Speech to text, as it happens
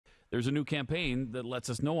There's a new campaign that lets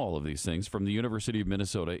us know all of these things from the University of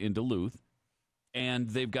Minnesota in Duluth. And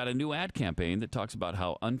they've got a new ad campaign that talks about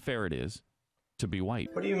how unfair it is to be white.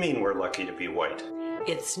 What do you mean we're lucky to be white?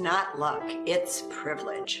 It's not luck, it's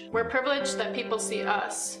privilege. We're privileged that people see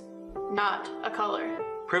us, not a color.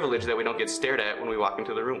 Privilege that we don't get stared at when we walk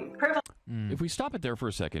into the room. If we stop it there for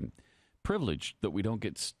a second, privilege that we don't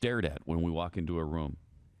get stared at when we walk into a room.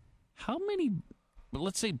 How many,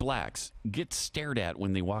 let's say blacks, get stared at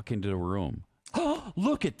when they walk into a room? Oh,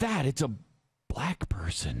 look at that. It's a black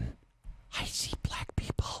person. I see black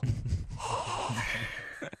people.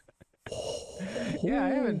 Yeah, I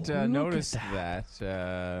haven't noticed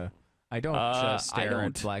that. I don't stare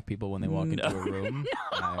at black people when they walk into a room.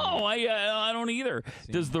 No, I don't either.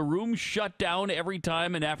 Does the room shut down every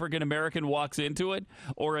time an African American walks into it,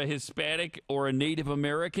 or a Hispanic, or a Native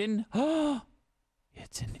American?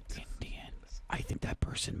 It's an Indian. I think that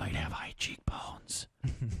person might have high cheekbones.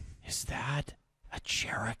 Is that a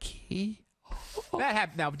Cherokee? That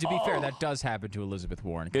happened. Now, to be fair, that does happen to Elizabeth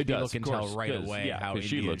Warren. It does. People can tell right away how Indian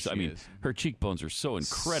she looks. I mean, is. her cheekbones are so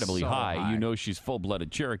incredibly high. You know she's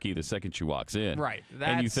full-blooded Cherokee the second she walks in. Right.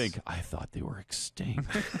 And you think, I thought they were extinct.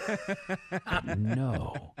 But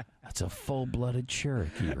no, that's a full-blooded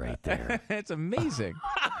Cherokee right there. It's amazing.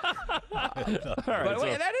 All right, but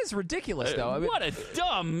wait, that is ridiculous, though. I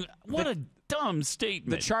mean, what a dumb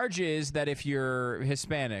statement. The charge is that if you're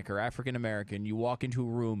Hispanic or African American, you walk into a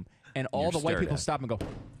room and all the white people stop and go,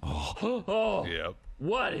 oh, yep.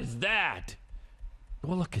 What is that?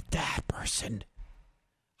 Well, look at that person.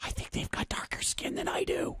 I think they've got darker skin than I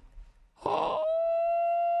do. Oh.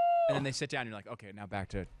 And then they sit down and you're like, okay, now back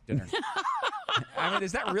to dinner. I mean,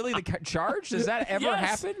 is that really the charge? Does that ever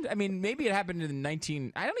happen? I mean, maybe it happened in the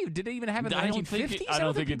did it even happen in the 1950s? I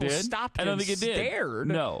don't think it did. Stopped I don't think it did. Stared.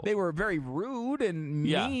 No. They were very rude and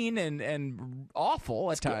mean and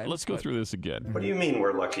awful at times. Let's go through this again. What do you mean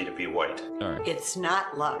we're lucky to be white? All right. It's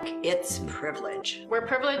not luck, it's privilege. We're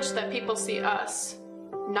privileged that people see us,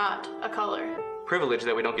 not a color. Privilege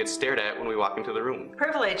that we don't get stared at when we walk into the room.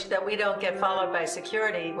 Privilege that we don't get followed by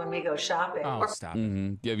security when we go shopping. Oh, stop.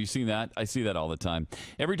 Mm-hmm. Yeah, have you seen that? I see that all the time.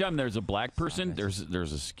 Every time there's a black person, there's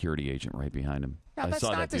a security agent right behind him. Now, I that's saw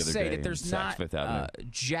not that the to other say day that there's in not Fifth Avenue.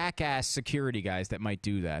 jackass security guys that might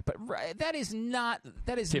do that, but that is not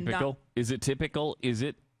typical. Not, is it typical? Is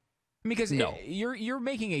it? Because no. You're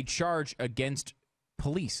making a charge against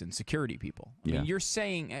police and security people. I mean, you're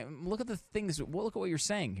saying, look at the things. Look at what you're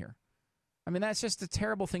saying here. I mean, that's just a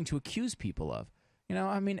terrible thing to accuse people of. You know,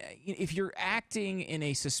 I mean, if you're acting in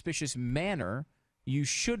a suspicious manner, you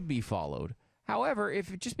should be followed. However,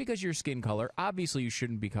 if just because your skin color, obviously you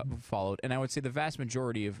shouldn't be followed. And I would say the vast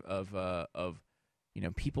majority of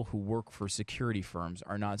people who work for security firms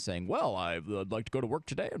are not saying, "Well, I'd like to go to work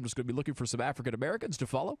today. I'm just going to be looking for some African Americans to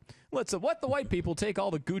follow. Let's let the white people take all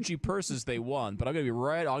the Gucci purses they won, but I'm going to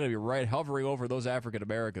be right hovering over those African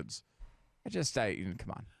Americans." Come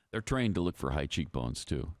on. They're trained to look for high cheekbones,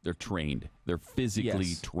 too. They're trained. They're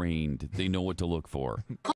physically trained. They know what to look for.